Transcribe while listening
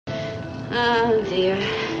Oh, dear.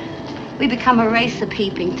 We become a race of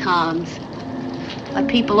peeping Toms. What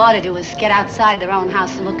people ought to do is get outside their own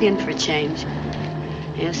house and look in for a change.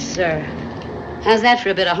 Yes, sir. How's that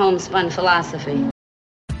for a bit of homespun philosophy?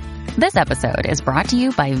 This episode is brought to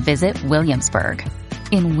you by Visit Williamsburg.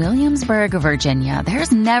 In Williamsburg, Virginia,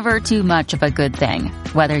 there's never too much of a good thing.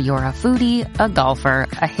 Whether you're a foodie, a golfer,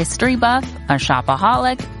 a history buff, a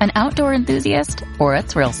shopaholic, an outdoor enthusiast, or a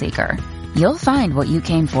thrill seeker, you'll find what you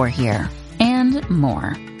came for here and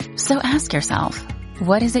more. So ask yourself,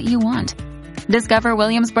 what is it you want? Discover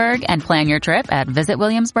Williamsburg and plan your trip at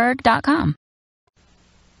visitwilliamsburg.com.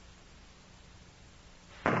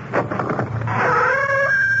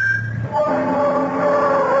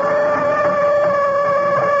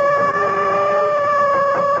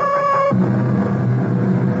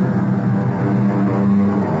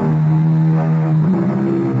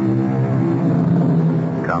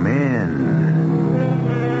 Come in.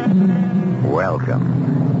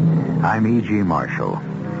 Welcome. I'm E.G. Marshall.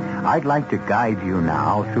 I'd like to guide you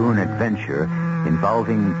now through an adventure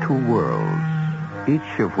involving two worlds,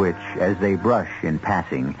 each of which, as they brush in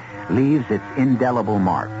passing, leaves its indelible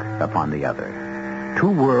mark upon the other. Two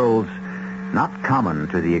worlds not common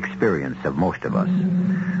to the experience of most of us.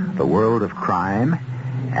 The world of crime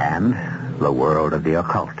and the world of the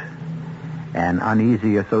occult. An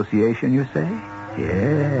uneasy association, you say?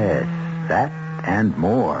 Yes, that and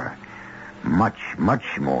more. Much,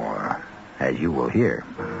 much more, as you will hear.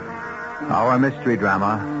 Our mystery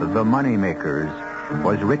drama, The Moneymakers,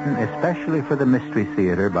 was written especially for the Mystery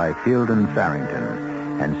Theater by Fielden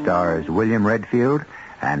Farrington and stars William Redfield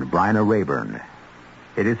and Bryna Rayburn.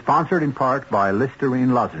 It is sponsored in part by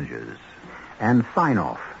Listerine Lozenges and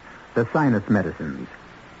Sign-Off, the sinus medicines.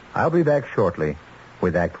 I'll be back shortly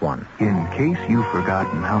with Act One. In case you've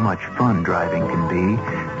forgotten how much fun driving can be,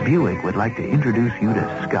 Buick would like to introduce you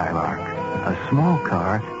to Skylark, a small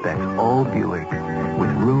car that's all Buick, with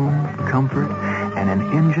room, comfort, and an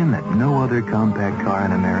engine that no other compact car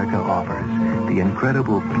in America offers. The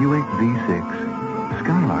incredible Buick V6.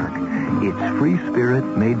 Skylark. It's free spirit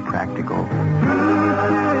made practical.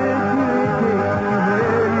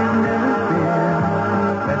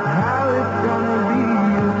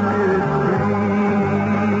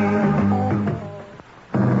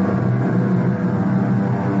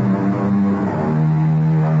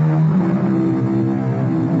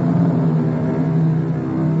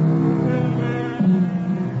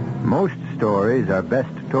 Most stories are best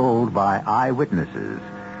told by eyewitnesses,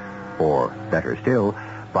 or, better still,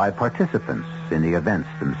 by participants in the events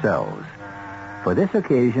themselves. For this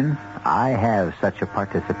occasion, I have such a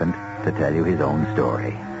participant to tell you his own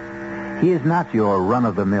story. He is not your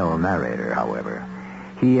run-of-the-mill narrator, however.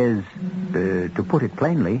 He is, to put it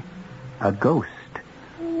plainly, a ghost.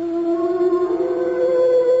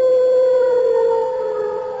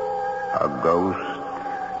 A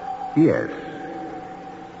ghost? Yes.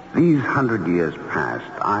 These 100 years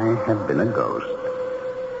past, I have been a ghost,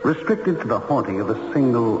 restricted to the haunting of a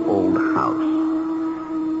single old house.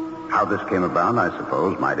 How this came about, I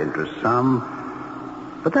suppose, might interest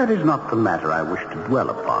some, but that is not the matter I wish to dwell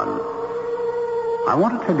upon. I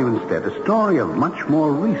want to tell you instead a story of much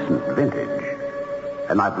more recent vintage,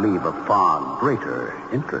 and I believe of far greater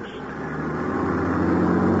interest.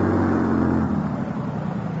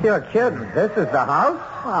 Here, kid, this is the house?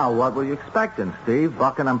 Well, what were you expecting, Steve?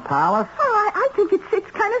 Buckingham Palace? Oh, I think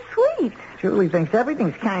it's kind of sweet. Julie thinks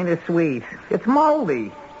everything's kind of sweet. It's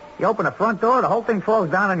moldy. You open the front door, the whole thing falls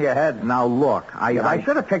down on your head. Now, look, I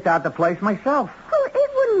should have picked out the place myself. Well,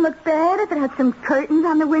 it wouldn't look bad if it had some curtains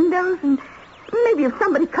on the windows and maybe if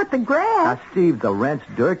somebody cut the grass. Now, Steve, the rent's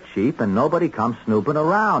dirt cheap and nobody comes snooping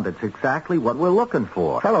around. It's exactly what we're looking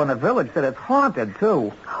for. A fellow in the village said it's haunted,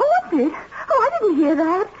 too. Haunted? Oh, I didn't hear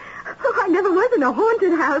that. Oh, I never was in a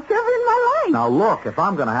haunted house ever in my life. Now, look, if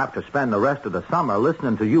I'm going to have to spend the rest of the summer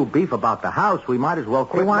listening to you beef about the house, we might as well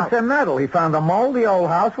quit. He wants a medal. He found a moldy old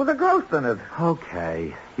house with a ghost in it.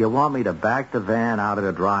 Okay. You want me to back the van out of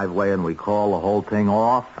the driveway and we call the whole thing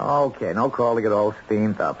off? Okay, no call to get all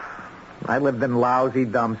steamed up. I lived in lousy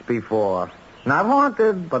dumps before. Not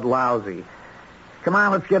haunted, but lousy. Come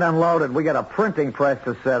on, let's get unloaded. We got a printing press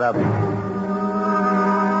to set up.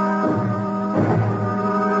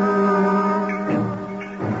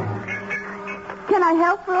 Can I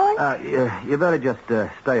help, Roy? You better just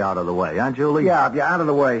stay out of the way, huh, Julie? Yeah, out of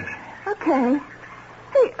the way. Okay.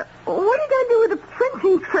 Hey, what are you going to do with a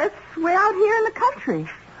printing press way out here in the country?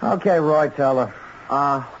 Okay, Roy, tell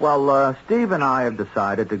her. Steve and I have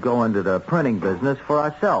decided to go into the printing business for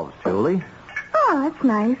ourselves, Julie. Oh, that's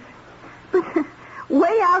nice. But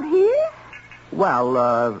way out here?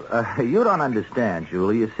 Well, you don't understand,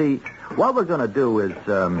 Julie. You see, what we're going to do is,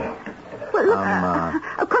 Well, look,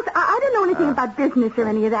 of course, I don't know anything about business or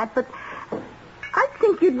any of that, but I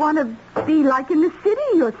think you'd want to be like in the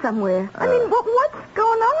city or somewhere. I mean, what's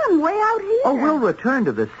going on way out here? Oh, we'll return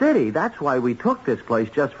to the city. That's why we took this place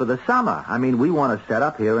just for the summer. I mean, we want to set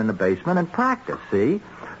up here in the basement and practice, see?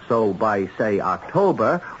 So by, say,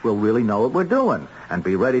 October, we'll really know what we're doing and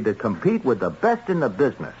be ready to compete with the best in the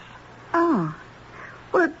business. Oh.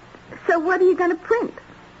 Well, so what are you going to print?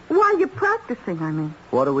 While you're practicing, I mean.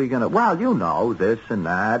 What are we going to... Well, you know, this and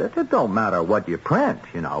that. It don't matter what you print,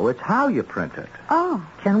 you know. It's how you print it. Oh.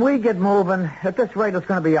 Can we get moving? At this rate, it's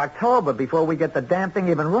going to be October before we get the damn thing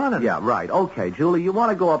even running. Yeah, right. Okay, Julie, you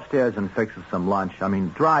want to go upstairs and fix us some lunch? I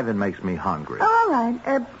mean, driving makes me hungry. All right.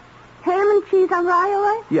 Ham and cheese on rye, all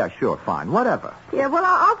right? Yeah, sure, fine. Whatever. Yeah, well,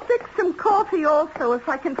 I'll fix some coffee also if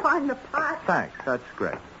I can find the pot. Thanks. That's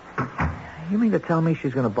great. You mean to tell me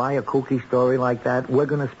she's going to buy a kooky story like that? We're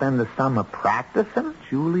going to spend the summer practicing?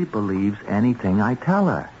 Julie believes anything I tell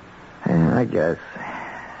her. Yeah, I guess.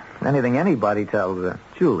 Anything anybody tells her.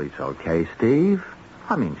 Julie's okay, Steve.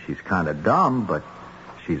 I mean, she's kind of dumb, but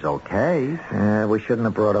she's okay. Yeah, we shouldn't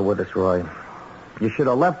have brought her with us, Roy. You should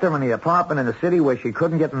have left her in the apartment in the city where she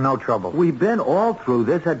couldn't get in no trouble. We've been all through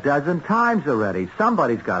this a dozen times already.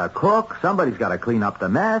 Somebody's got to cook. Somebody's got to clean up the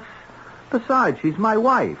mess. Besides, she's my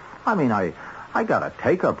wife. I mean, I got to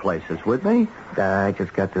take her places with me. I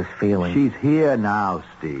just got this feeling. She's here now,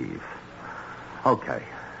 Steve. Okay.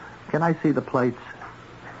 Can I see the plates?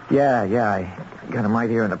 Yeah, I got them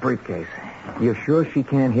right here in the briefcase. You sure she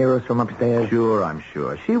can't hear us from upstairs? Sure, I'm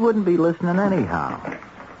sure. She wouldn't be listening anyhow.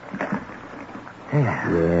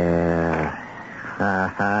 Yeah.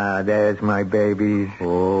 Aha, there's my babies.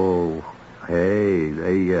 Oh, hey,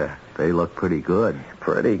 they look pretty good.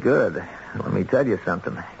 Pretty good. Let me tell you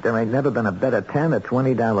something. There ain't never been a better $10 or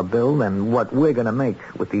 $20 bill than what we're going to make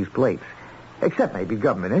with these plates. Except maybe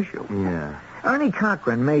government issue. Yeah. Ernie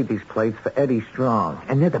Cochran made these plates for Eddie Strong,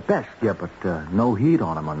 and they're the best. Yeah, but no heat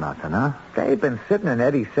on them or nothing, huh? They've been sitting in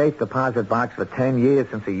Eddie's safe deposit box for 10 years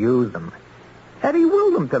since he used them. Eddie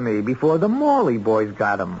willed them to me before the Morley boys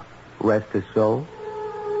got them. Rest his soul.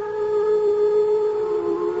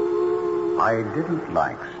 I didn't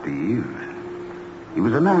like Steve. He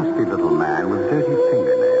was a nasty little man with dirty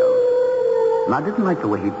fingernails. And I didn't like the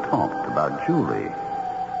way he talked about Julie.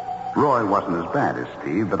 Roy wasn't as bad as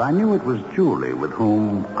Steve, but I knew it was Julie with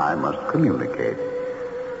whom I must communicate.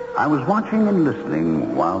 I was watching and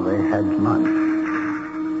listening while they had lunch.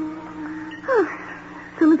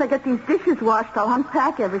 As soon as I get these dishes washed, I'll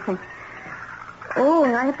unpack everything. Oh,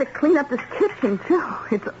 and I have to clean up this kitchen, too.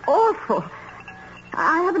 It's awful.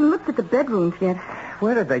 I haven't looked at the bedrooms yet.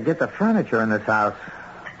 Where did they get the furniture in this house?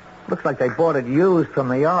 Looks like they bought it used from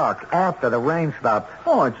the Ark after the rain stopped.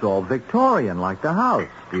 Oh, it's all Victorian, like the house.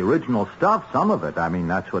 The original stuff, some of it. I mean,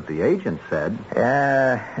 that's what the agent said.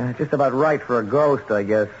 Yeah, just about right for a ghost, I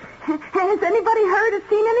guess. Has anybody heard or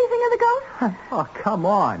seen anything of the ghost? Oh, come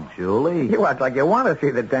on, Julie. You act like you want to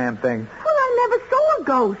see the damn thing. Well, I never saw a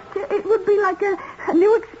ghost. It would be like a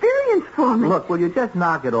new experience for me. Look, will you just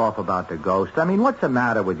knock it off about the ghost? I mean, what's the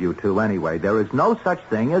matter with you two anyway? There is no such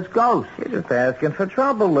thing as ghosts. You're just asking for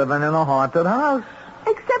trouble living in a haunted house.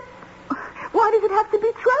 Except, why does it have to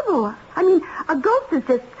be trouble? I mean, a ghost is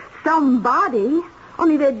just somebody,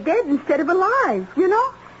 only they're dead instead of alive, you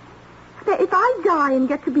know? If I die and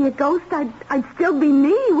get to be a ghost, I'd still be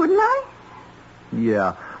me, wouldn't I?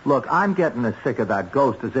 Yeah. Look, I'm getting as sick of that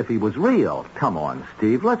ghost as if he was real. Come on,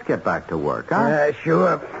 Steve. Let's get back to work, huh?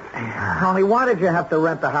 Sure. Only why did you have to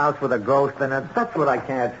rent the house with a ghost in it? That's what I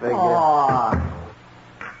can't figure. Oh.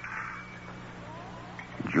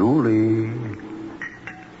 Julie.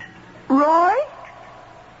 Roy?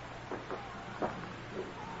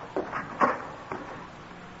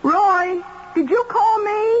 Roy, did you call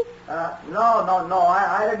me? No.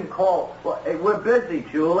 I didn't call. Well, hey, we're busy,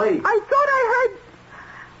 Julie. I thought I heard...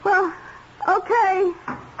 Well, okay.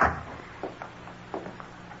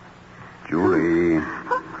 Julie,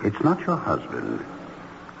 it's not your husband.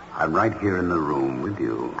 I'm right here in the room with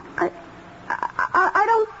you. I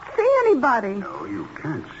don't see anybody. No, you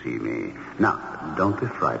can't see me. Now, don't be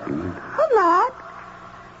frightened. I'm not.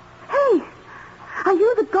 Hey, are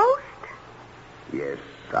you the ghost? Yes,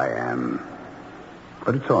 I am.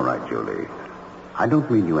 But it's all right, Julie. I don't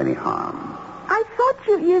mean you any harm. I thought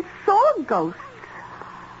you saw ghosts.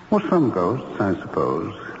 Well, some ghosts, I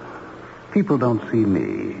suppose. People don't see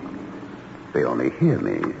me. They only hear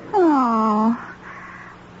me. Oh.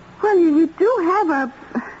 Well, you do have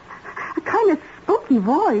a kind of spooky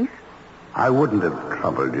voice. I wouldn't have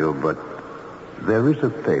troubled you, but there is a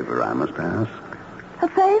favor I must ask. A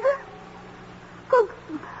favor? Well,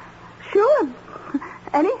 Sure.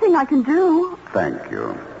 Anything I can do. Thank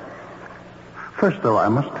you. First, though, I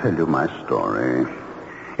must tell you my story.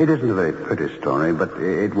 It isn't a very pretty story, but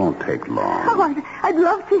it won't take long. Oh, I'd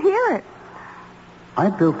love to hear it. I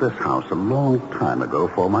built this house a long time ago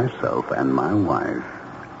for myself and my wife.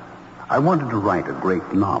 I wanted to write a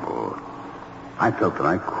great novel. I felt that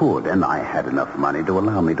I could, and I had enough money to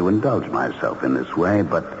allow me to indulge myself in this way,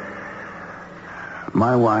 but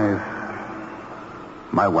my wife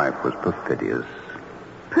was perfidious.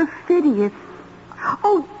 Perfidious?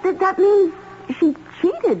 Oh, that means she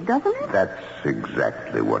cheated, doesn't it? That's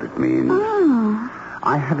exactly what it means. Oh.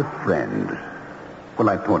 I had a friend. Well,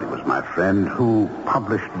 I thought he was my friend who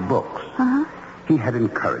published books. Uh-huh. He had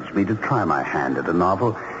encouraged me to try my hand at a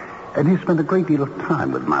novel, and he spent a great deal of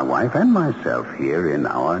time with my wife and myself here in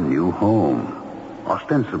our new home,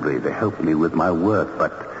 ostensibly to help me with my work,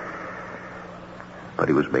 but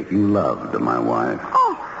he was making love to my wife.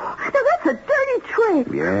 Oh, now that's a dirty trick.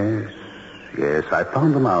 Yes, I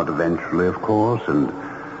found them out eventually, of course, and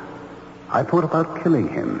I thought about killing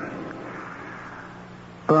him.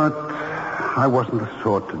 But I wasn't the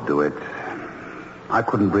sort to do it. I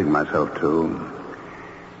couldn't bring myself to.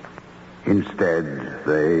 Instead,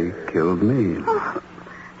 they killed me. Oh,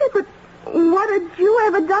 yeah, but what had you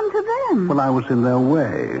ever done to them? Well, I was in their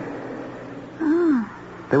way.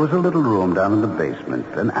 There was a little room down in the basement,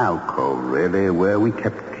 an alcove, really, where we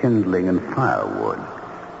kept kindling and firewood.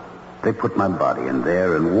 They put my body in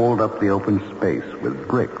there and walled up the open space with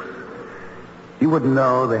bricks. You wouldn't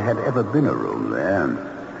know there had ever been a room there.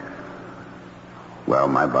 Well,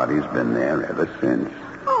 my body's been there ever since.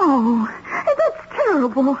 Oh, that's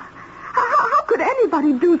terrible. How could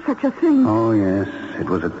anybody do such a thing? Oh, yes, it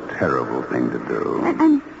was a terrible thing to do.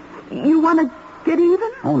 And you want to get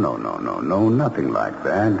even? Oh, no, nothing like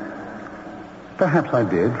that. Perhaps I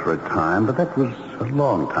did for a time, but that was a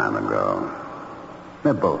long time ago.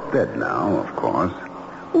 They're both dead now, of course.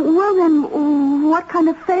 Well, then, what kind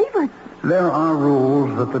of favor? There are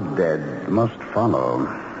rules that the dead must follow.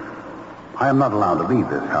 I am not allowed to leave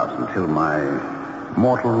this house until my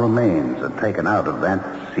mortal remains are taken out of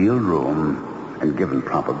that sealed room and given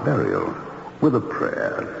proper burial with a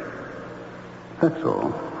prayer. That's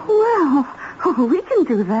all. Well, we can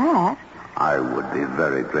do that. I would be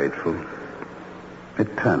very grateful.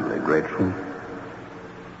 Eternally grateful.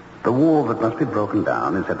 The wall that must be broken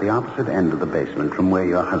down is at the opposite end of the basement from where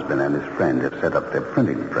your husband and his friend have set up their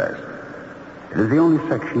printing press. It is the only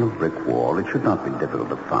section of brick wall. It should not be difficult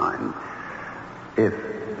to find. If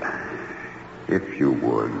you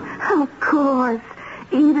would. Of course.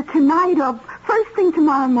 Either tonight or first thing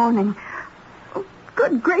tomorrow morning. Oh,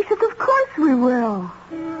 good gracious, of course we will.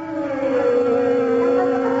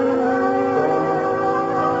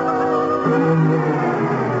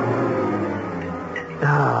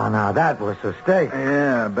 Oh, now that was a steak.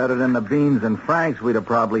 Yeah, better than the beans and franks we'd have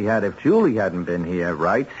probably had if Julie hadn't been here,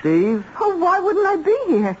 right, Steve? Oh, why wouldn't I be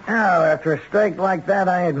here? Oh, after a steak like that,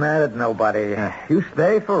 I ain't mad at nobody. You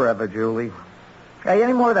stay forever, Julie. Hey,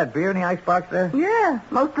 any more of that beer in the icebox there? Yeah,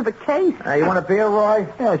 most of the case. You want a beer, Roy?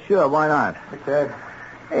 Yeah, sure, why not? Okay.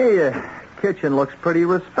 Hey, kitchen looks pretty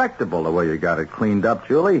respectable the way you got it cleaned up,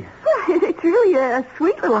 Julie. It's really a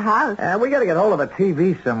sweet little house. We got to get hold of a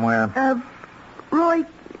TV somewhere. Roy,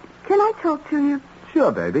 can I talk to you?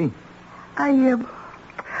 Sure, baby.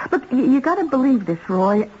 Look, you got to believe this,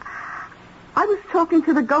 Roy. I was talking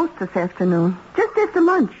to the ghost this afternoon, just after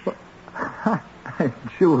lunch.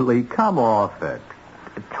 Julie, come off it.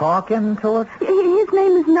 Talking to us? His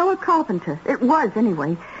name is Noah Carpenter. It was,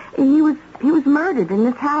 anyway. He was murdered in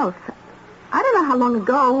this house. I don't know how long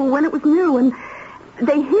ago, when it was new, and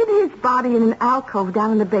they hid his body in an alcove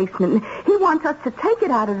down in the basement. He wants us to take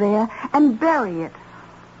it out of there and bury it.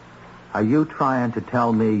 Are you trying to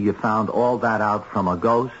tell me you found all that out from a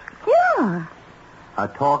ghost? Yeah. A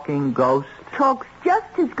talking ghost? Talks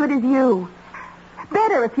just as good as you.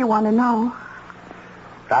 Better if you want to know.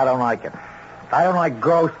 I don't like it. I don't like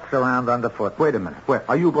ghosts around underfoot. Wait a minute.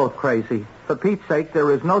 Are you both crazy? For Pete's sake, there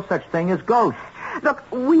is no such thing as ghosts. Look,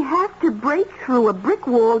 we have to break through a brick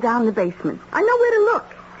wall down the basement. I know where to look.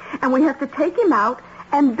 And we have to take him out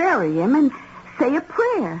and bury him and say a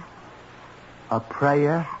prayer. A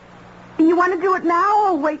prayer? You want to do it now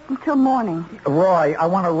or wait until morning? Roy, I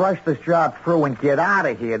want to rush this job through and get out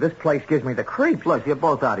of here. This place gives me the creeps. Look, you're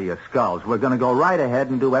both out of your skulls. We're going to go right ahead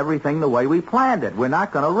and do everything the way we planned it. We're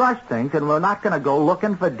not going to rush things, and we're not going to go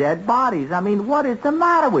looking for dead bodies. I mean, what is the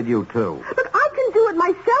matter with you two? Look, I can do it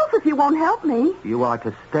myself if you won't help me. You are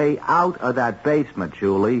to stay out of that basement,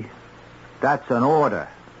 Julie. That's an order.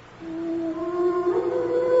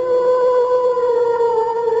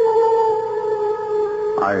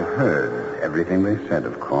 I heard everything they said,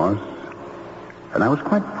 of course, and I was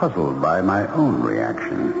quite puzzled by my own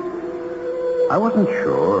reaction. I wasn't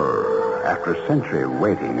sure, after a century of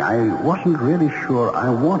waiting, I wasn't really sure I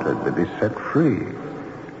wanted to be set free.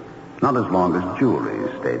 Not as long as Julie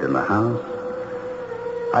stayed in the house.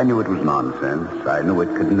 I knew it was nonsense. I knew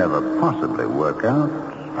it could never possibly work out.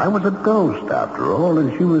 I was a ghost, after all,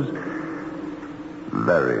 and she was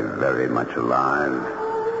very, very much alive.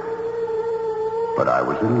 But I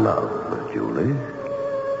was in love with Julie.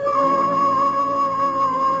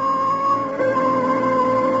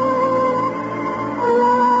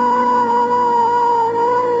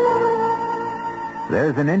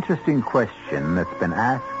 There's an interesting question that's been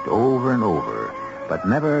asked over and over, but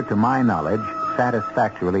never, to my knowledge,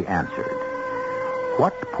 satisfactorily answered.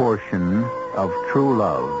 What portion of true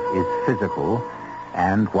love is physical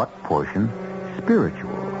and what portion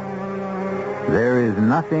spiritual? There is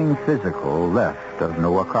nothing physical left of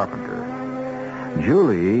Noah Carpenter.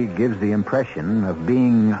 Julie gives the impression of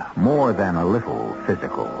being more than a little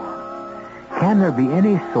physical. Can there be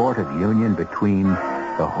any sort of union between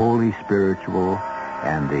the wholly spiritual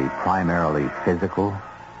and the primarily physical?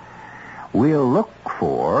 We'll look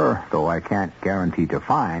for, though I can't guarantee to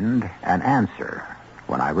find, an answer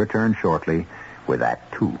when I return shortly with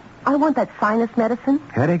that too. I want that sinus medicine.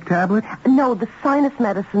 Headache tablet? No, the sinus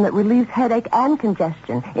medicine that relieves headache and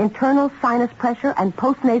congestion, internal sinus pressure, and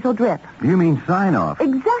postnasal drip. You mean sign-off?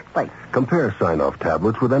 Exactly. Compare Sign-Off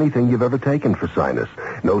tablets with anything you've ever taken for sinus.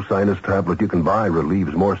 No sinus tablet you can buy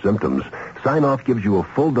relieves more symptoms. Sign-Off gives you a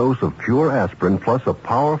full dose of pure aspirin plus a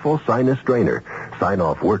powerful sinus drainer.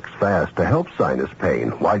 Sign-Off works fast to help sinus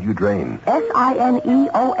pain while you drain.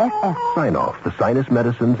 Sineoss. Sign-Off, the sinus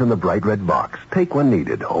medicines in the bright red box. Take when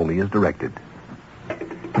needed, only as directed.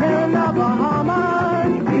 In the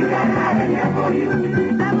Bahamas, we got out here for you.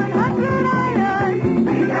 700 islands,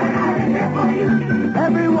 we got out here for you.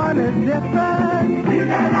 Everyone is different, we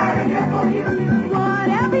got out here for you.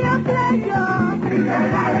 Whatever your pleasure, we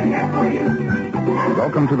got out here for you.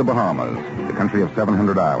 Welcome to the Bahamas, the country of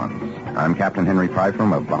 700 islands. I'm Captain Henry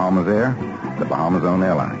Pytham of Bahamas Air, the Bahamas' own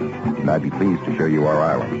airline, and I'd be pleased to show you our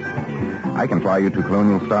islands. I can fly you to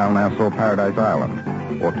colonial-style Nassau Paradise Island,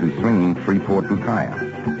 or to swinging Freeport Bucaya,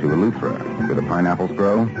 to Eleuthera, where the pineapples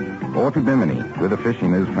grow, or to Bimini, where the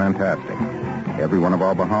fishing is fantastic. Every one of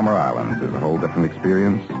our Bahama islands is a whole different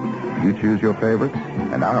experience. You choose your favorites,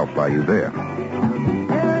 and I'll fly you there. In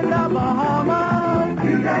the Bahamas,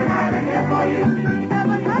 we got out here for you.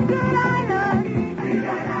 700 islands.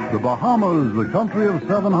 The Bahamas, the country of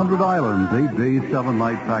 700 islands. 8-day,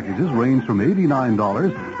 7-night packages range from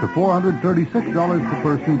 $89 to $436 per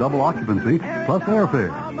person, double occupancy, plus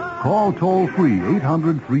airfare. Call toll-free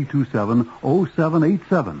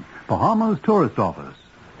 800-327-0787. Bahamas Tourist Office.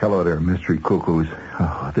 Hello there, mystery cuckoos.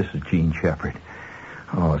 Oh, this is Gene Shepard.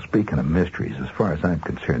 Oh, speaking of mysteries, as far as I'm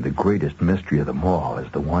concerned, the greatest mystery of them all is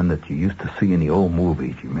the one that you used to see in the old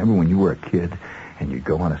movies. You remember when you were a kid and you'd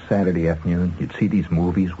go on a Saturday afternoon, you'd see these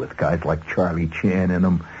movies with guys like Charlie Chan in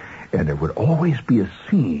them, and there would always be a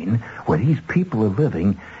scene where these people are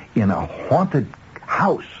living in a haunted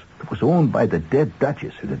house that was owned by the dead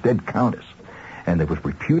Duchess or the dead Countess, and there was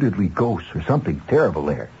reputedly ghosts or something terrible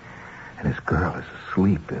there. And this girl is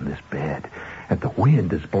asleep in this bed, and the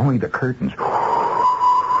wind is blowing the curtains.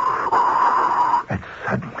 And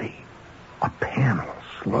suddenly, a panel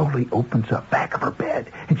slowly opens up back of her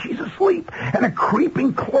bed, and she's asleep, and a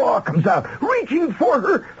creeping claw comes out, reaching for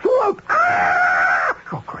her throat. Ah!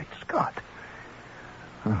 Oh, great Scott.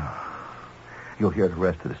 Oh. You'll hear the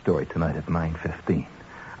rest of the story tonight at 9:15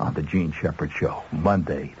 on the Gene Shepard Show,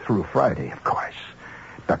 Monday through Friday, of course.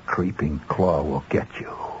 The creeping claw will get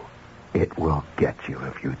you. It will get you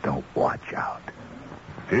if you don't watch out.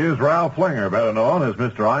 Here's Ralph Flinger, better known as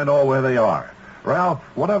Mr. I Know Where They Are. Ralph,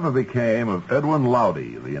 whatever became of Edwin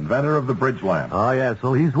Lowdy, the inventor of the bridge lamp? Oh, yes.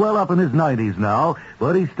 Well, he's well up in his 90s now,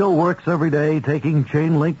 but he still works every day taking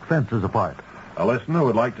chain-link fences apart. A listener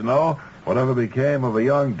would like to know whatever became of a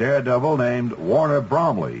young daredevil named Warner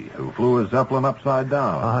Bromley, who flew a Zeppelin upside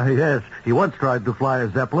down. Yes. He once tried to fly a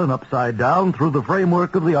Zeppelin upside down through the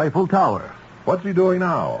framework of the Eiffel Tower. What's he doing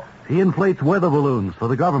now? He inflates weather balloons for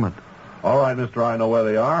the government. All right, Mr. I Know Where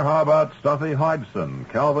They Are. How about Stuffy Hodgson,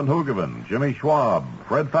 Calvin Hoogovan, Jimmy Schwab,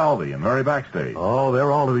 Fred Falvey, and Mary Backstage? Oh,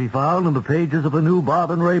 they're all to be found in the pages of the new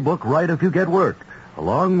Bob and Ray book, Right If You Get Work,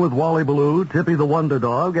 along with Wally Ballou, Tippy the Wonder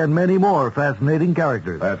Dog, and many more fascinating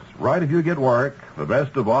characters. That's Right If You Get Work, the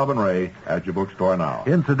best of Bob and Ray, at your bookstore now.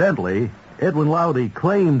 Incidentally, Edwin Lowdy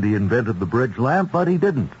claimed he invented the bridge lamp, but he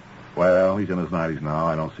didn't. Well, he's in his 90s now.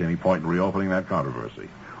 I don't see any point in reopening that controversy.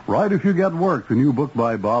 Right If You Get Work, the new book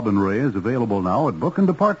by Bob and Ray, is available now at book and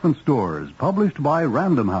department stores, published by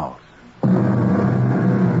Random House.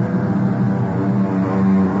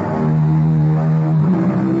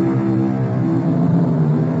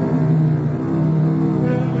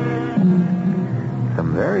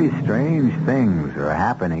 Some very strange things are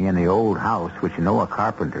happening in the old house which Noah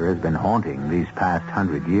Carpenter has been haunting these past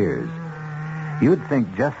 100 years. You'd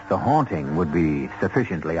think just the haunting would be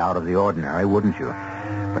sufficiently out of the ordinary, wouldn't you?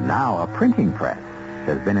 But now a printing press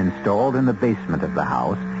has been installed in the basement of the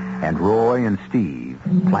house, and Roy and Steve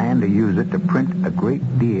plan to use it to print a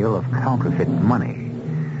great deal of counterfeit money.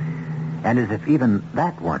 And as if even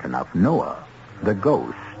that weren't enough, Noah, the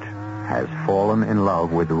ghost, has fallen in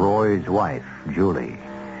love with Roy's wife, Julie.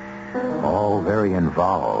 All very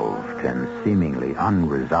involved and seemingly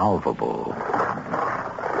unresolvable.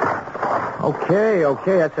 Okay,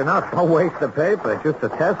 that's enough. No waste of paper. Just a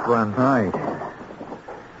test run. Right.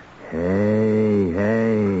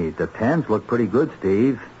 Hey, the 10s look pretty good,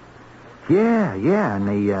 Steve. Yeah, and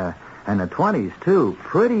the 20s, too.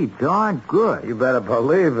 Pretty darn good. You better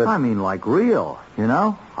believe it. I mean, like real, you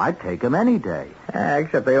know? I'd take them any day.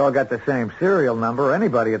 Except they all got the same serial number.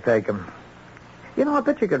 Anybody would take them. You know, I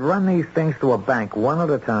bet you could run these things to a bank one at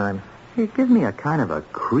a time. It gives me a kind of a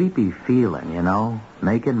creepy feeling, you know?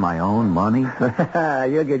 Making my own money.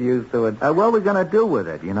 You'll get used to it. What are we going to do with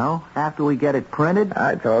it, you know? After we get it printed?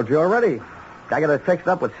 I told you already. I got it fixed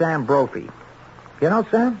up with Sam Brophy. You know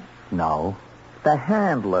Sam? No. The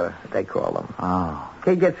handler, they call him. Oh.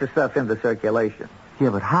 He gets the stuff into circulation. Yeah,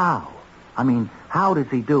 but how? I mean, how does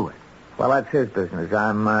he do it? Well, that's his business.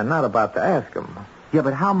 I'm not about to ask him. Yeah,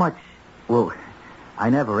 but how much... Well, I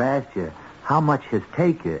never asked you how much his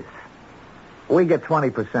take is. We get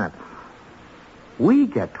 20%. We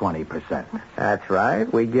get 20%? That's right.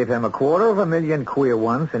 We give him 250,000 queer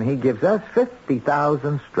ones, and he gives us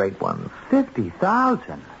 50,000 straight ones.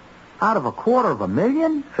 50,000? Out of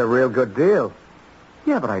 250,000? It's a real good deal.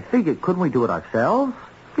 Yeah, but I figured, couldn't we do it ourselves?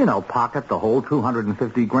 You know, pocket the whole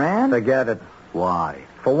 250 grand? Forget it. Why?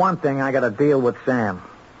 For one thing, I got a deal with Sam.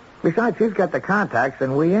 Besides, he's got the contacts,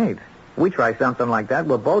 and we ain't. We try something like that,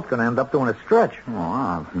 we're both going to end up doing a stretch.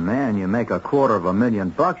 Oh, man, you make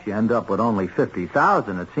 $250,000, you end up with only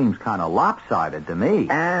 50,000. It seems kind of lopsided to me.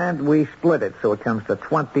 And we split it, so it comes to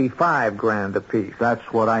 25 grand apiece. That's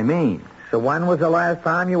what I mean. So when was the last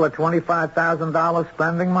time you were $25,000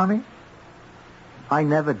 spending money? I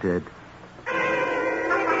never did.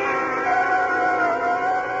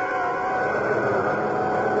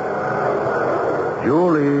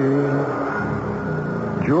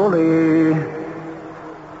 Julie.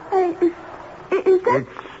 Hey, is that...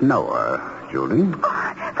 It's Noah, Julie.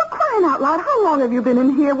 Oh, for crying out loud, how long have you been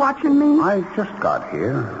in here watching me? I just got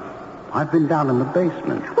here. I've been down in the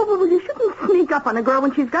basement. Well, you shouldn't sneak up on a girl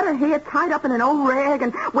when she's got her hair tied up in an old rag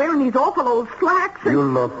and wearing these awful old slacks. And... You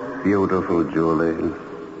look beautiful, Julie.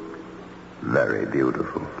 Very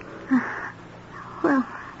beautiful. Well,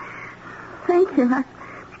 thank you.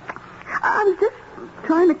 I was just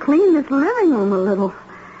trying to clean this living room a little.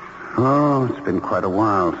 Oh, it's been quite a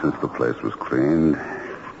while since the place was cleaned.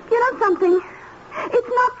 You know something? It's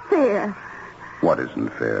not fair. What isn't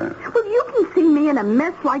fair? Well, you can see me in a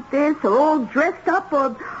mess like this, or all dressed up,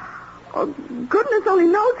 or goodness only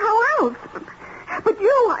knows how else. But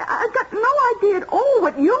you, I've got no idea at all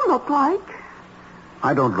what you look like.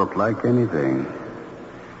 I don't look like anything.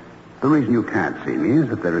 The reason you can't see me is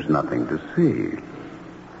that there is nothing to see.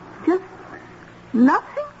 Just nothing?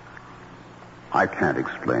 I can't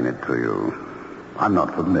explain it to you. I'm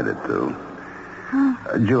not permitted to.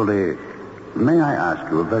 Julie, may I ask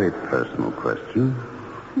you a very personal question?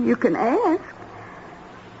 You can ask.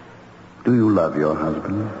 Do you love your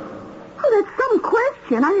husband? Oh, that's some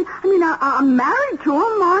question. I mean, I'm married to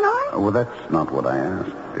him, aren't I? Well, that's not what I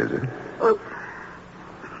asked, is it? Well,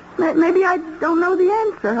 maybe I don't know the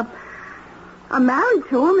answer. I'm married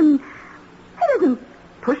to him, and he doesn't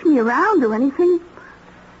push me around or anything.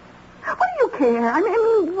 What do you care? I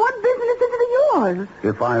mean, what business is it of yours?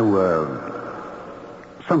 If I were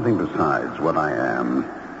something besides what I am,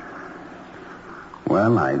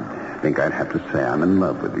 well, I think I'd have to say I'm in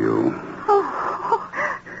love with you. Oh,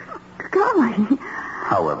 golly.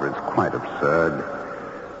 However, it's quite absurd.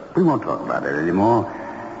 We won't talk about it anymore.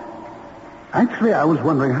 Actually, I was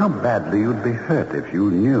wondering how badly you'd be hurt if you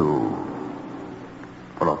knew.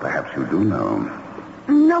 Or perhaps you do know.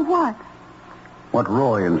 Know what? What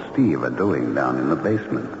Roy and Steve are doing down in the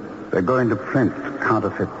basement. They're going to print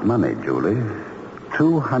counterfeit money, Julie.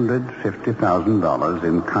 $250,000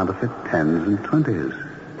 in counterfeit 10s and 20s.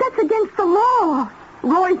 That's against the law.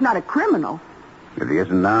 Roy's not a criminal. If he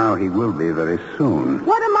isn't now, he will be very soon.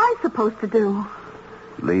 What am I supposed to do?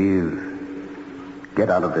 Leave. Get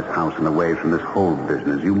out of this house and away from this whole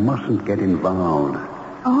business. You mustn't get involved.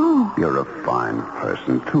 Oh. You're a fine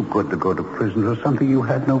person, too good to go to prison for something you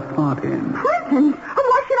had no part in. Prison?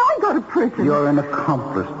 Why should I go to prison? You're an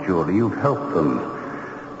accomplice, Julie. You've helped them.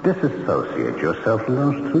 Disassociate yourself from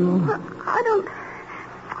those two. I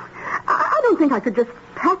don't think I could just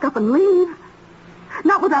pack up and leave.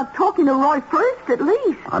 Not without talking to Roy first, at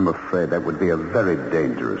least. I'm afraid that would be a very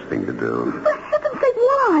dangerous thing to do. For heaven's sake,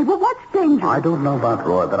 why? Well, what's dangerous? I don't know about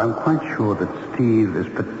Roy, but I'm quite sure that Steve is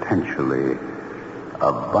potentially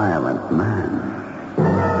a violent man.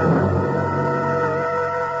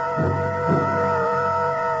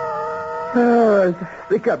 I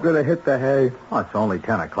think I'm going to hit the hay. Oh, it's only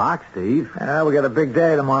 10 o'clock, Steve. We got a big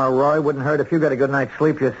day tomorrow, Roy. Wouldn't hurt if you got a good night's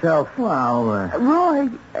sleep yourself. Well, Roy,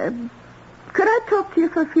 could I talk to you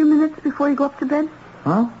for a few minutes before you go up to bed?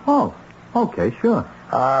 Huh? Oh, okay, sure.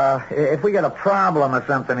 If we got a problem or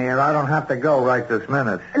something here, I don't have to go right this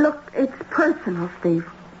minute. Look, it's personal, Steve.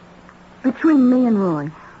 Between me and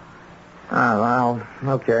Roy. Oh, well,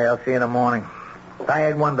 okay. I'll see you in the morning. I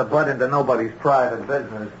ain't one to butt into nobody's private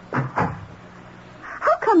business.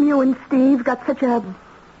 How come you and Steve got such a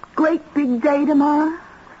great big day tomorrow?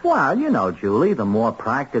 Well, you know, Julie, the more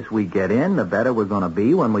practice we get in, the better we're going to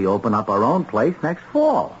be when we open up our own place next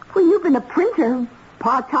fall. Well, you've been a printer,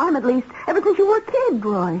 part-time at least, ever since you were a kid,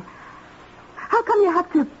 Roy. How come you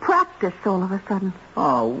have to practice all of a sudden?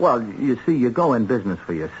 Oh, well, you see, you go in business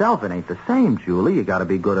for yourself. It ain't the same, Julie. You got to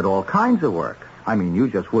be good at all kinds of work. I mean, you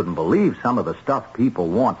just wouldn't believe some of the stuff people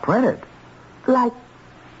want printed. Like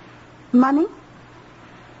money?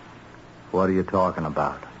 What are you talking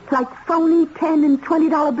about? Like phony $10 and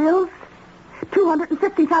 $20 bills?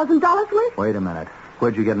 $250,000 worth? Wait a minute.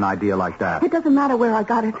 Where'd you get an idea like that? It doesn't matter where I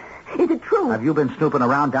got it. Is it true? Have you been snooping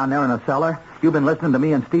around down there in the cellar? You've been listening to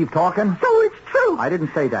me and Steve talking? So it's true. I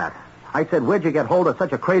didn't say that. I said, where'd you get hold of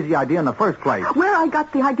such a crazy idea in the first place? Where I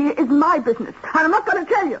got the idea is my business, and I'm not going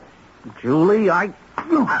to tell you. Julie, That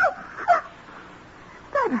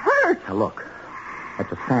hurts. Now, look,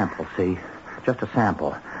 that's a sample, see? Just a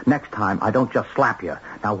sample. Next time, I don't just slap you.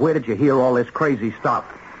 Now, where did you hear all this crazy stuff?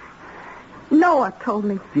 Noah told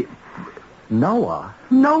me. Noah?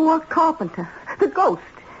 Noah Carpenter. The ghost.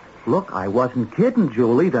 Look, I wasn't kidding,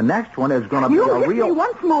 Julie. The next one is going to be a real... You hit me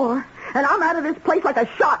once more, and I'm out of this place like a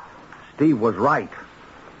shot. Steve was right.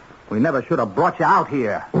 We never should have brought you out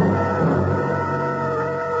here.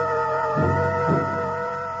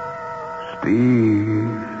 Steve.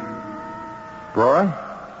 Roy?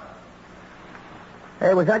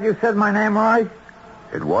 Hey, was that you said my name, Roy?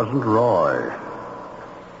 It wasn't Roy.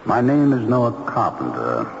 My name is Noah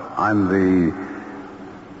Carpenter. I'm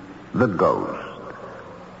the ghost.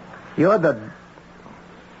 You're the...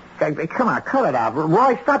 Hey, come on, cut it out.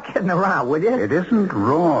 Roy, stop kidding around, will you? It isn't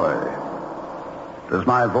Roy. Does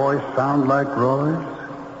my voice sound like Roy's?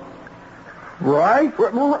 Roy?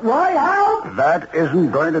 Roy, help! That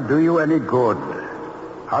isn't going to do you any good.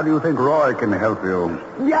 How do you think Roy can help you?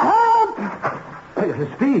 You help! Hey,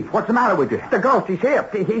 Steve, what's the matter with you? The ghost, he's here.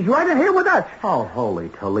 He's right in here with us. Oh, holy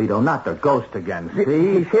Toledo, not the ghost again, Steve.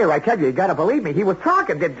 He's here, I tell you got to believe me. He was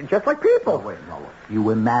talking, just like people. Oh, wait, no.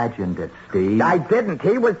 You imagined it, Steve. I didn't.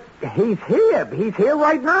 He's here. He's here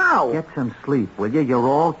right now. Get some sleep, will you? You're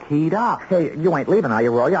all keyed up. Hey, you ain't leaving, are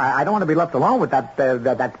you, Roy? I don't want to be left alone with that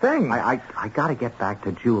thing. I got to get back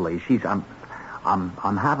to Julie. I'm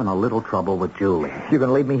having a little trouble with Julie. You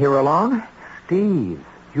gonna leave me here alone? Steve,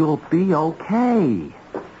 you'll be okay.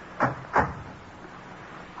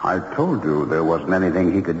 I told you there wasn't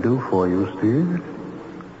anything he could do for you, Steve.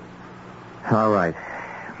 All right.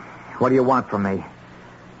 What do you want from me?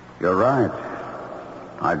 You're right.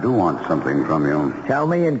 I do want something from you. Tell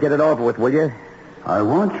me and get it over with, will you? I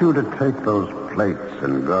want you to take those plates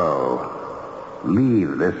and go.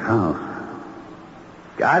 Leave this house.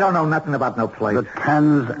 I don't know nothing about no plates. The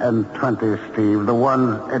 10s and 20s, Steve. The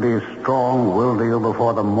ones Eddie Strong willed to you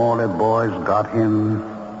before the Morley boys got him.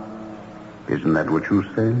 Isn't that what you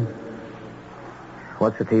said?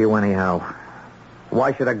 What's it to you anyhow?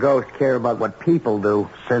 Why should a ghost care about what people do?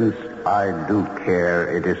 Since I do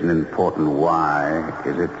care, it isn't important why,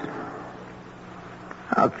 is it?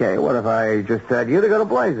 Okay, what if I just said you to go to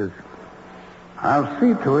blazes? I'll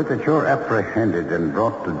see to it that you're apprehended and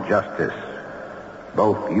brought to justice.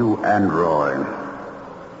 Both you and Roy.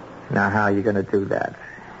 Now, how are you going to do that?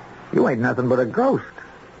 You ain't nothing but a ghost.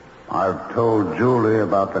 I've told Julie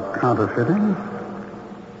about the counterfeiting.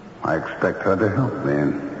 I expect her to help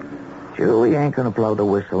me. Julie ain't going to blow the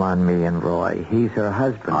whistle on me and Roy. He's her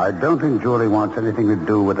husband. I don't think Julie wants anything to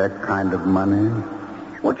do with that kind of money.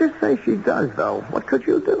 Well, just say she does, though. What could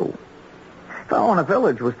you do? Fellow in the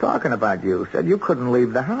village was talking about you. Said you couldn't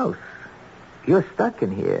leave the house. You're stuck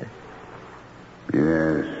in here.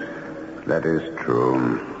 Yes, that is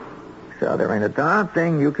true. So there ain't a darn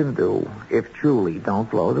thing you can do if Julie don't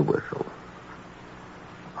blow the whistle.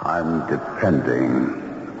 I'm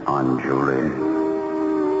depending on Julie.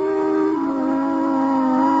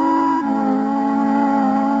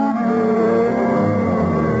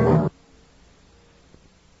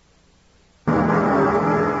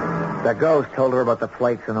 The ghost told her about the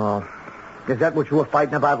flakes and all. Is that what you were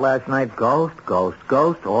fighting about last night? Ghost, ghost,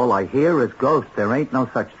 ghost. All I hear is ghost. There ain't no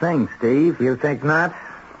such thing, Steve. You think not?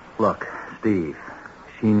 Look, Steve,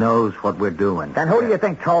 she knows what we're doing. Then who do you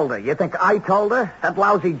think told her? You think I told her? That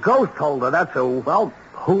lousy ghost told her, that's who. Well,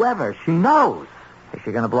 whoever, she knows. Is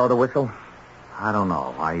she going to blow the whistle? I don't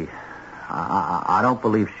know. I don't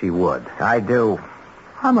believe she would. I do.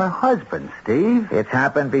 I'm her husband, Steve. It's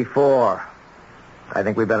happened before. I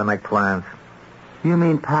think we better make plans. You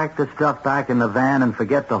mean pack the stuff back in the van and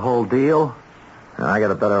forget the whole deal? I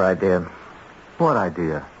got a better idea. What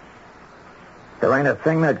idea? There ain't a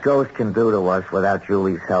thing that ghost can do to us without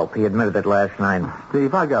Julie's help. He admitted it last night.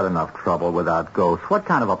 Steve, I got enough trouble without ghosts. What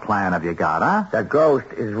kind of a plan have you got, huh? The ghost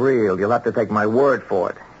is real. You'll have to take my word for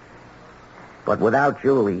it. But without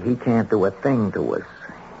Julie, he can't do a thing to us.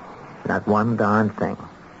 Not one darn thing.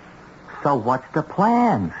 So what's the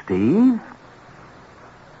plan, Steve?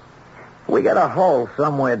 We got a hole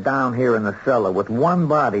somewhere down here in the cellar with one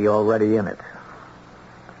body already in it.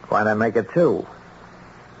 Why not make it two?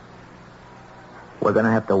 We're going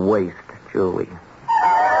to have to waste Julie.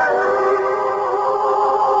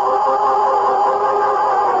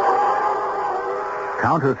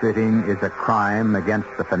 Counterfeiting is a crime against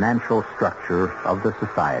the financial structure of the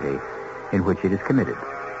society in which it is committed.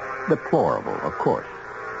 Deplorable, of course.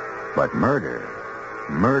 But murder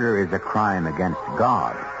is a crime against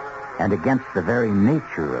God and against the very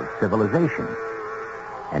nature of civilization.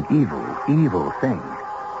 An evil thing.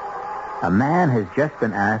 A man has just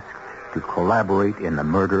been asked to collaborate in the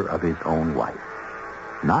murder of his own wife.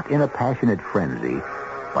 Not in a passionate frenzy,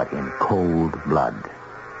 but in cold blood.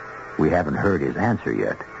 We haven't heard his answer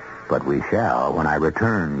yet, but we shall when I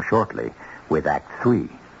return shortly with Act 3.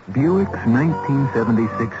 Buick's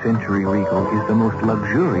 1976 Century Regal is the most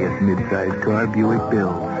luxurious midsize car Buick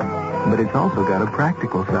builds. But it's also got a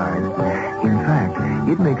practical side. In fact,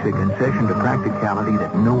 it makes a concession to practicality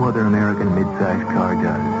that no other American midsize car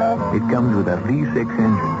does. It comes with a V6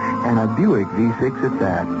 engine, and a Buick V6 at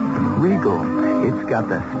that. Regal, it's got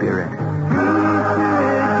the spirit.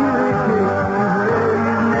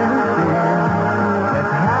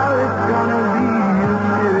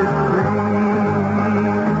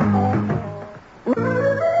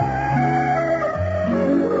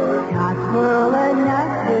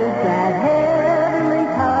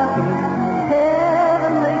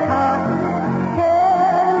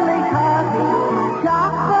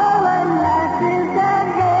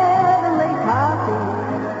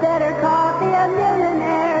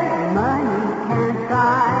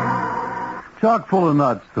 Chock full of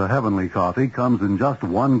nuts, the Heavenly Coffee comes in just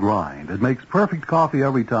one grind. It makes perfect coffee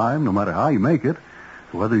every time, no matter how you make it.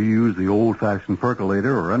 Whether you use the old-fashioned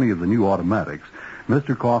percolator or any of the new automatics,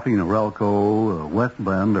 Mr. Coffee, Norelco, West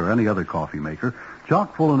Bend, or any other coffee maker,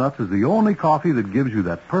 Chock full of nuts is the only coffee that gives you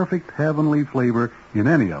that perfect heavenly flavor in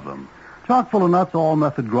any of them. Chock full of nuts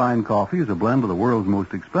all-method grind coffee is a blend of the world's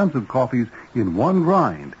most expensive coffees in one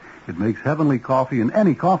grind. It makes heavenly coffee in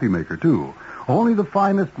any coffee maker, too. Only the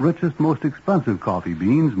finest, richest, most expensive coffee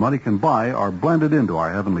beans money can buy are blended into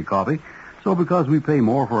our heavenly coffee. So because we pay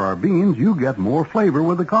more for our beans, you get more flavor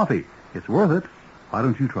with the coffee. It's worth it. Why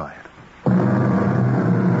don't you try it?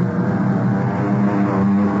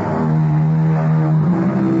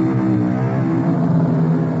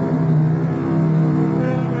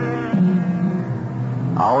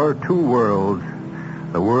 Our two worlds,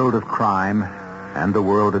 the world of crime and the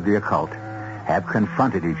world of the occult, have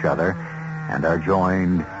confronted each other and are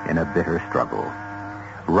joined in a bitter struggle.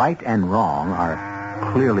 Right and wrong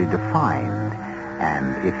are clearly defined,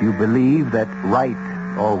 and if you believe that right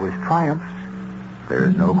always triumphs, there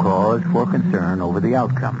is no cause for concern over the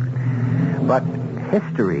outcome. But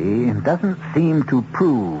history doesn't seem to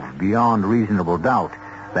prove beyond reasonable doubt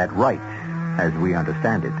that right, as we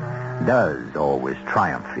understand it, does always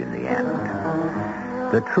triumph in the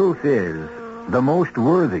end. The truth is, the most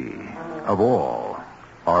worthy of all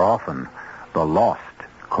are often the lost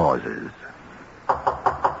causes.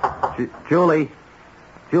 Julie?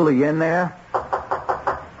 Julie, you in there?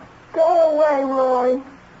 Go Go away, Roy.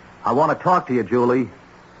 I want to talk to you, Julie.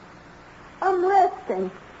 I'm resting.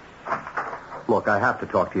 Look, I have to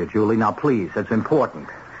talk to you, Julie. Now, please, it's important.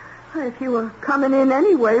 If you were coming in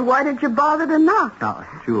anyway, why did you bother to knock? Now,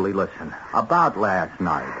 Julie, listen. About last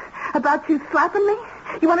night. About you slapping me?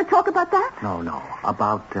 You want to talk about that? No.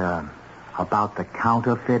 About the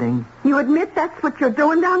counterfeiting. You admit that's what you're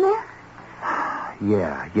doing down there?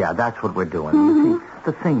 Yeah, that's what we're doing. You see,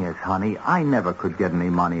 the thing is, honey, I never could get any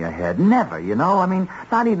money ahead. Never, you know? I mean,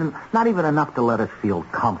 not even enough to let us feel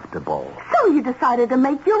comfortable. So you decided to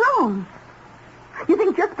make your own. You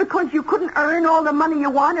think just because you couldn't earn all the money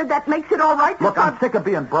you wanted, that makes it all right? Look, I'm sick of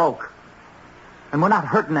being broke. And we're not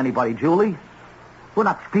hurting anybody, Julie. We're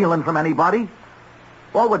not stealing from anybody.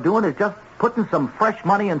 All we're doing is just putting some fresh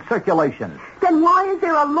money in circulation. Then why is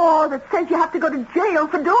there a law that says you have to go to jail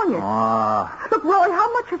for doing it? Look, Roy,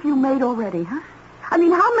 how much have you made already, huh? I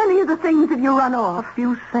mean, how many of the things have you run off? A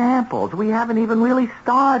few samples. We haven't even really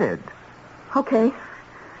started. Okay.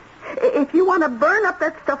 If you want to burn up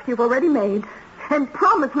that stuff you've already made and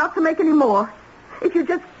promise not to make any more, if you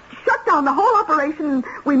just shut down the whole operation and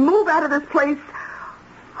we move out of this place,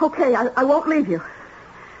 okay, I won't leave you.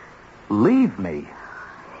 Leave me?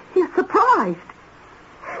 You're surprised.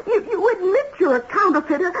 You admit you're a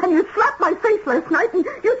counterfeiter, and you slapped my face last night, and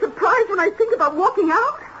you're surprised when I think about walking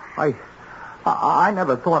out? I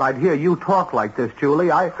never thought I'd hear you talk like this, Julie.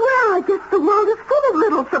 Well, I guess the world is full of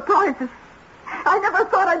little surprises. I never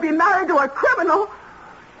thought I'd be married to a criminal.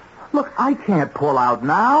 Look, I can't pull out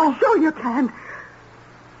now. Sure you can.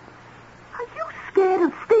 Are you scared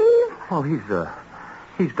of Steve? Well,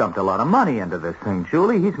 he's dumped a lot of money into this thing,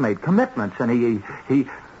 Julie. He's made commitments, and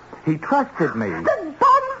he trusted me. The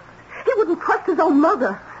bum! He wouldn't trust his own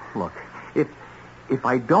mother. Look, if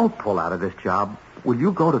I don't pull out of this job, will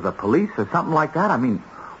you go to the police or something like that? I mean,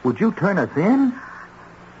 would you turn us in?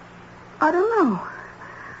 I don't know.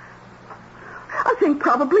 I think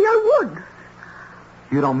probably I would.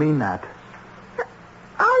 You don't mean that?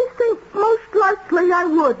 I think most likely I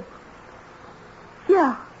would.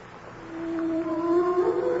 Yeah.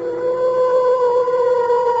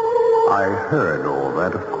 I heard all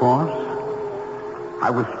that, of course. I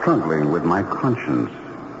was struggling with my conscience.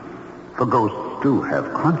 For ghosts do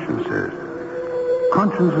have consciences.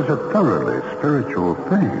 Conscience is a thoroughly spiritual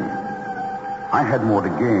thing. I had more to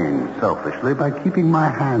gain selfishly by keeping my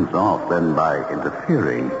hands off than by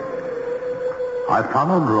interfering. I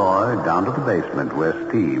followed Roy down to the basement where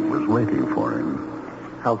Steve was waiting for him.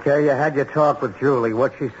 Okay, you had your talk with Julie.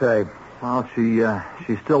 What'd she say? Well, she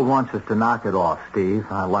still wants us to knock it off, Steve.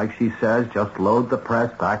 Like she says, just load the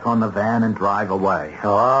press back on the van and drive away.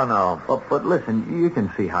 Oh, no. But listen, you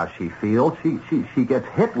can see how she feels. She gets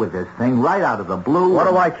hit with this thing right out of the blue. What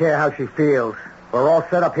do I care how she feels? We're all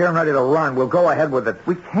set up here and ready to run. We'll go ahead with it.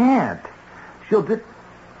 We can't. Well,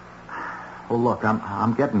 look,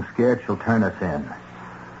 I'm getting scared she'll turn us in.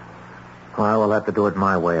 Well, we'll have to do it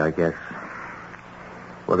my way, I guess.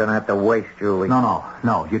 We're going to have to waste Julie.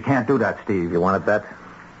 No, you can't do that, Steve. You want to bet?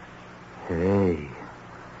 Hey,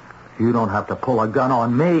 you don't have to pull a gun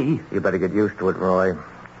on me. You better get used to it, Roy.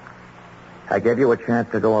 I gave you a chance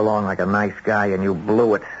to go along like a nice guy, and you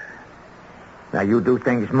blew it. Now, you do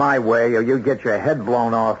things my way, or you get your head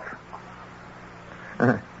blown off.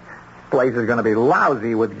 Place is going to be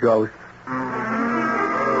lousy with ghosts.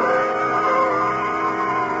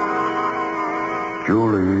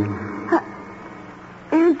 Julie.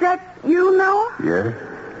 Is that you, Noah? Yes?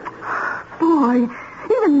 Boy,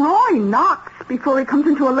 even Roy knocks before he comes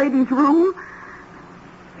into a lady's room.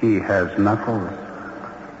 He has knuckles.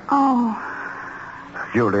 Oh.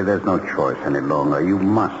 Julie, there's no choice any longer. You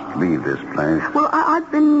must leave this place. Well,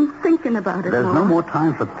 I've been thinking about it, There's Noah. no more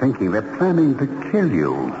time for thinking. They're planning to kill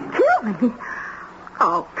you. Kill me?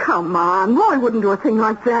 Oh, come on. Roy wouldn't do a thing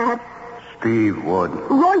like that. Steve would.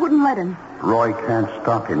 Roy wouldn't let him. Roy can't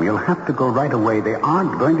stop him. You'll have to go right away. They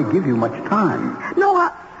aren't going to give you much time.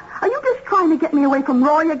 Noah, are you just trying to get me away from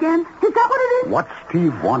Roy again? Is that what it is? What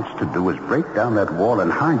Steve wants to do is break down that wall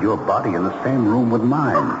and hide your body in the same room with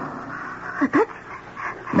mine. That's...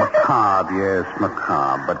 Macabre, yes,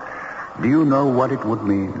 macabre. But do you know what it would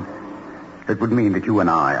mean? It would mean that you and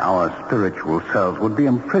I, our spiritual selves, would be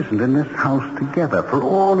imprisoned in this house together for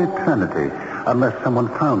all eternity unless someone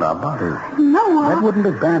found our bodies. Noah. That wouldn't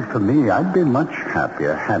be bad for me. I'd be much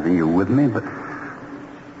happier having you with me,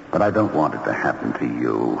 but I don't want it to happen to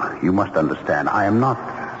you. You must understand, I am not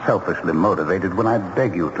selfishly motivated when I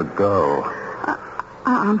beg you to go.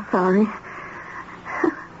 I'm sorry.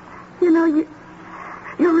 You know,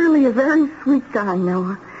 you're really a very sweet guy,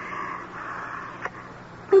 Noah.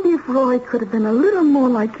 Maybe if Roy could have been a little more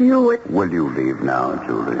like you, Will you leave now,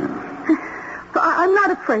 Julie? I'm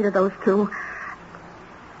not afraid of those two.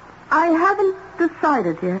 I haven't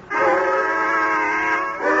decided yet.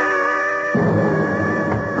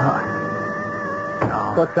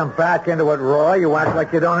 Put some back into it, Roy. You act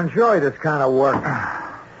like you don't enjoy this kind of work.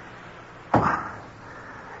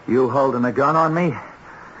 You holding a gun on me?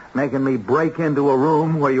 Making me break into a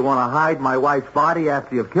room where you want to hide my wife's body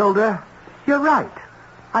after you've killed her? You're right.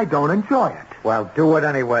 I don't enjoy it. Well, do it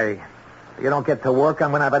anyway. If you don't get to work, I'm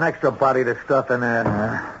going to have an extra body to stuff in there.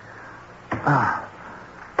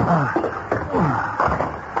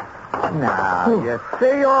 Now, you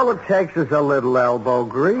see, all it takes is a little elbow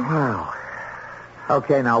grease.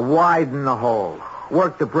 Okay, now widen the hole.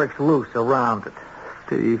 Work the bricks loose around it.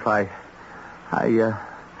 Steve, I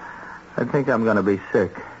think I'm going to be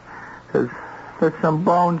sick. There's some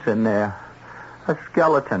bones in there. A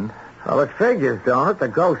skeleton. Well, it figures, don't it? The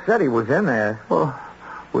ghost said he was in there. Well,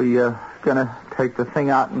 we going to take the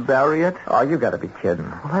thing out and bury it? Oh, you got to be kidding.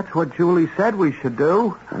 Well, that's what Julie said we should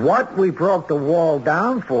do. What we broke the wall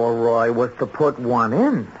down for, Roy, was to put one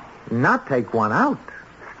in, not take one out.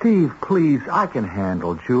 Steve, please, I can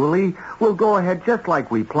handle Julie. We'll go ahead just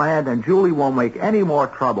like we planned, and Julie won't make any more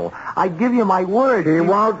trouble. I give you my word. She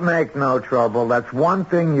won't make no trouble. That's one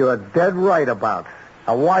thing you're dead right about.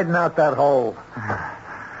 Now widen out that hole.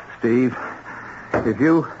 Steve, if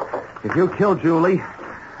you kill Julie,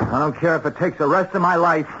 I don't care if it takes the rest of my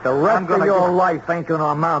life. The rest of your life ain't going to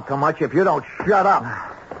amount to much if you don't shut up.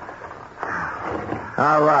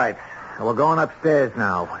 All right. We're going upstairs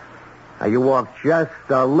now. Now, you walk just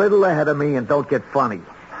a little ahead of me and don't get funny.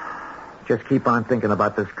 Just keep on thinking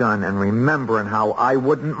about this gun and remembering how I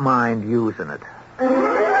wouldn't mind using it.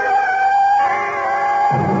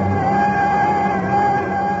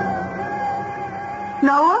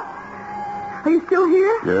 Noah? Are you still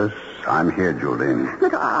here? Yes, I'm here, Julie.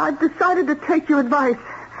 Look, I've decided to take your advice.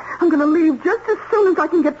 I'm going to leave just as soon as I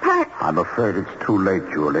can get packed. I'm afraid it's too late,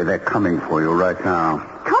 Julie. They're coming for you right now.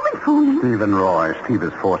 Coming for me? Steve and Roy. Steve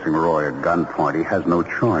is forcing Roy at gunpoint. He has no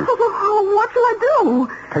choice. Oh, what shall I do?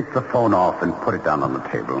 Take the phone off and put it down on the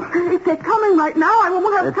table. If they're coming right now, I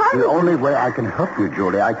won't have It's time. the only way I can help you,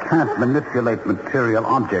 Julie. I can't manipulate material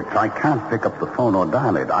objects. I can't pick up the phone or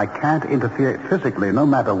dial it. I can't interfere physically, no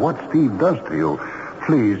matter what Steve does to you.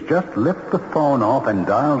 Please, just lift the phone off and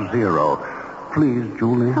dial 0. Please,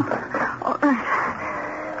 Julie.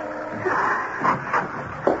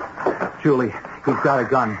 Julie, he's got a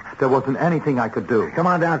gun. There wasn't anything I could do. Come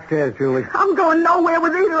on downstairs, Julie. I'm going nowhere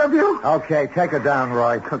with either of you. Okay, take her down,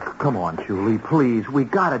 Roy. Come on, Julie, please. We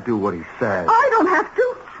got to do what he says. I don't have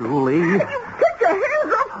to. Julie. You take your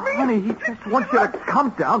hands off me. Honey, he just wants you to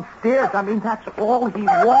come downstairs. I mean, that's all he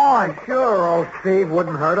wants. Sure, old Steve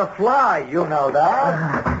wouldn't hurt a fly. You know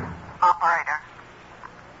that.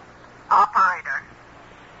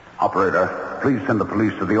 Operator, please send the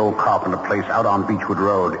police to the old Carpenter place out on Beechwood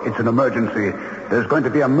Road. It's an emergency. There's going to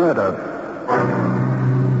be a murder.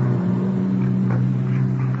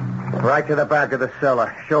 Right to the back of the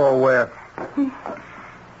cellar. Show her where.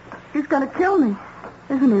 He's going to kill me,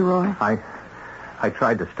 isn't he, Roy? I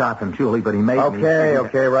tried to stop him, Julie, but he made me.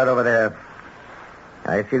 Okay, right over there.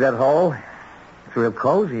 Now, you see that hole? It's real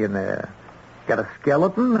cozy in there. Got a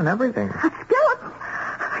skeleton and everything. A skeleton?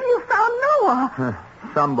 You found Noah.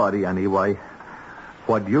 Somebody, anyway.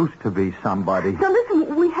 What used to be somebody. Now,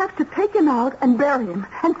 listen, we have to take him out and bury him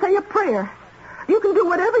and say a prayer. You can do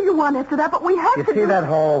whatever you want after that, but we have You to see that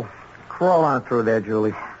hole? Crawl on through there,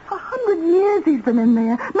 Julie. 100 years he's been in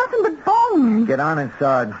there. Nothing but bones. Get on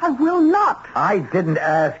inside. I will not. I didn't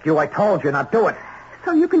ask you. I told you. Now do it.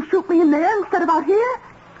 So you can shoot me in there instead of out here?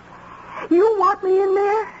 You want me in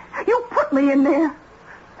there? You put me in there.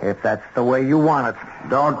 If that's the way you want it.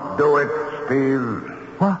 Don't do it, Steve.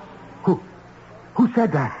 What? Who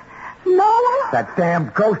said that? Noah? That damn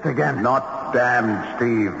ghost again. Not damned,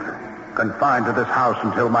 Steve. Confined to this house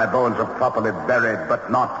until my bones are properly buried,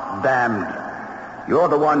 but not damned. You're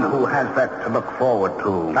the one who has that to look forward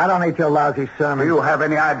to. I don't need your lousy sermon. Do you have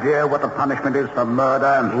any idea what the punishment is for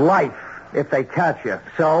murder? Life, if they catch you.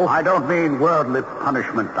 So? I don't mean worldly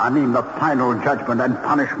punishment. I mean the final judgment and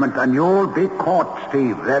punishment, and you'll be caught,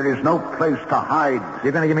 Steve. There is no place to hide.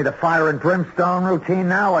 You're going to give me the fire and brimstone routine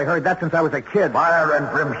now? I heard that since I was a kid. Fire and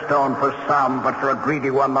brimstone for some, but for a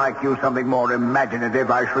greedy one like you, something more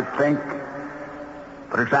imaginative, I should think.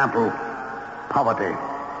 For example, poverty.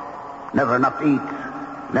 Never enough to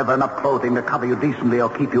eat. Never enough clothing to cover you decently or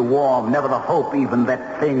keep you warm. Never the hope even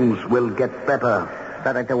that things will get better.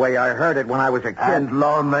 That ain't the way I heard it when I was a kid. And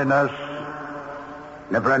loneliness.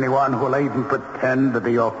 Never anyone who'll even pretend to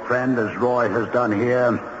be your friend as Roy has done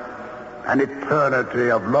here. An eternity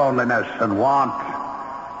of loneliness and want.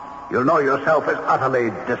 You'll know yourself as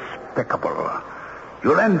utterly despicable.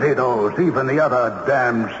 You'll envy those, even the other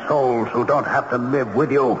damned souls who don't have to live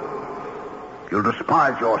with you. You'll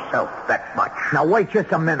despise yourself that much. Now, wait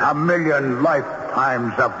just a minute. 1,000,000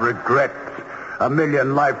 lifetimes of regret.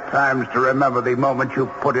 1,000,000 lifetimes to remember the moment you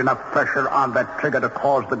put enough pressure on that trigger to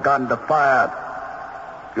cause the gun to fire.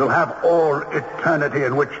 You'll have all eternity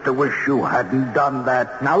in which to wish you hadn't done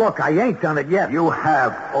that. Now, look, I ain't done it yet. You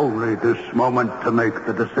have only this moment to make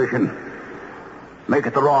the decision. Make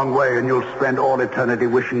it the wrong way, and you'll spend all eternity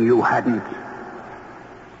wishing you hadn't.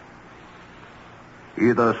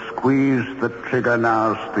 Either squeeze the trigger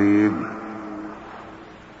now, Steve,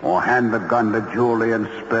 or hand the gun to Julie and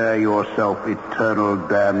spare yourself eternal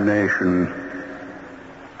damnation.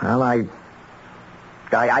 Well, I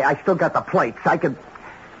still got the plates. I could...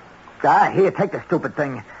 here, take the stupid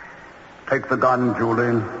thing. Take the gun,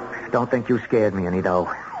 Julie. Don't think you scared me any, though.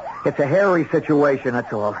 It's a hairy situation,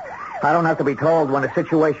 that's all. I don't have to be told when a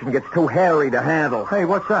situation gets too hairy to handle. Hey,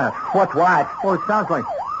 what's that? What's what? Oh, it sounds like...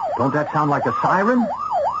 Don't that sound like a siren?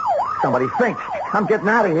 Somebody thinks. I'm getting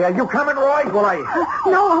out of here. You coming, Roy?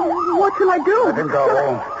 No, what shall I do? Let him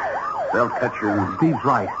go. They'll catch you. Steve's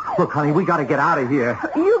right. Look, honey, we got to get out of here.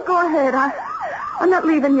 You go ahead. I'm not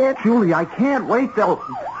leaving yet. Julie, I can't wait. They'll...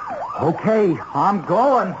 Okay, I'm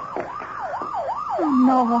going. Oh,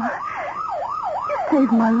 no. You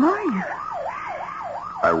saved my life.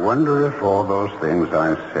 I wonder if all those things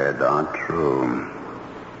I said are true.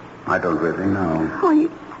 I don't really know. Oh,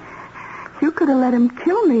 you could have let him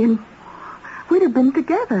kill me and we'd have been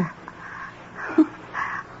together.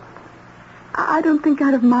 I don't think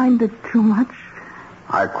I'd have minded too much.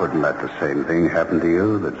 I couldn't let the same thing happen to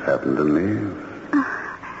you that's happened to me.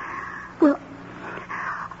 Well,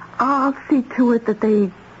 I'll see to it that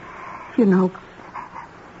they,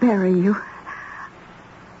 bury you.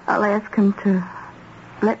 I'll ask him to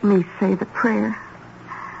let me say the prayer.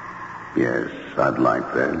 Yes, I'd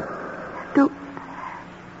like that.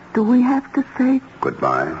 Do we have to say...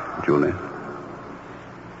 Goodbye, Julie.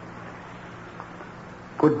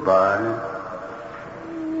 Goodbye.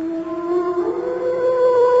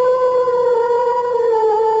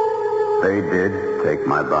 They did take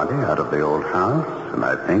my body out of the old house, and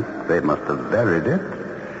I think they must have buried it,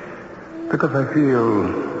 because I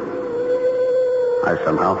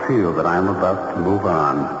somehow feel that I'm about to move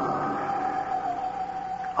on.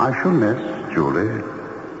 I shall miss Julie.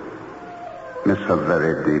 Miss her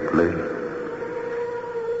very deeply.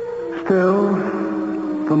 Still,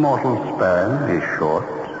 the mortal span is short.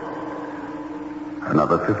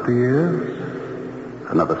 Another 50 years,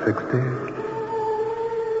 another 60.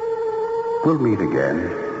 We'll meet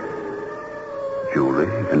again, Julie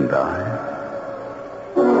and I.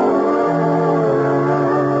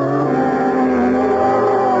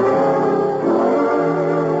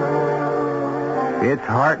 It's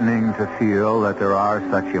heartening to feel that there are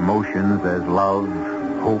such emotions as love,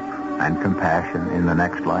 hope, and compassion in the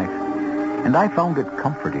next life. And I found it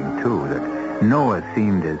comforting, too, that Noah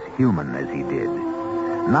seemed as human as he did.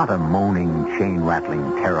 Not a moaning,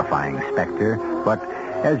 chain-rattling, terrifying specter, but,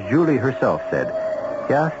 as Julie herself said,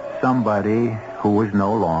 just somebody who was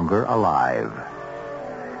no longer alive.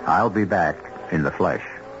 I'll be back in the flesh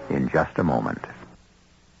in just a moment.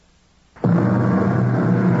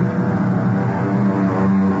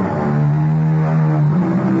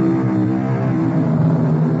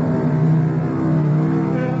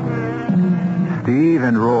 Steve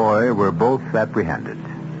and Roy were both apprehended.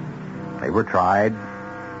 They were tried,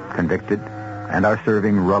 convicted, and are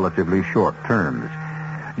serving relatively short terms.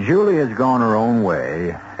 Julie has gone her own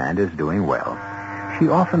way and is doing well. She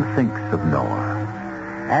often thinks of Noah.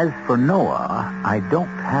 As for Noah, I don't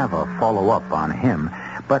have a follow-up on him,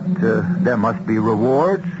 but there must be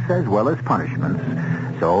rewards as well as punishments,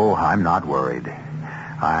 so I'm not worried.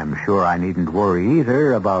 I'm sure I needn't worry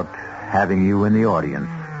either about having you in the audience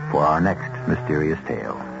for our next mysterious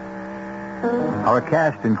tale. Our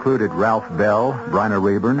cast included Ralph Bell, Bryna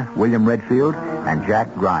Rayburn, William Redfield, and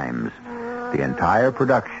Jack Grimes. The entire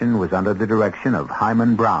production was under the direction of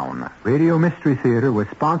Hyman Brown. Radio Mystery Theater was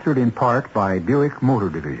sponsored in part by Buick Motor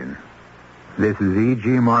Division. This is E.G.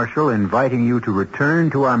 Marshall inviting you to return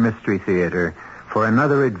to our Mystery Theater for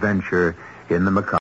another adventure in the macabre.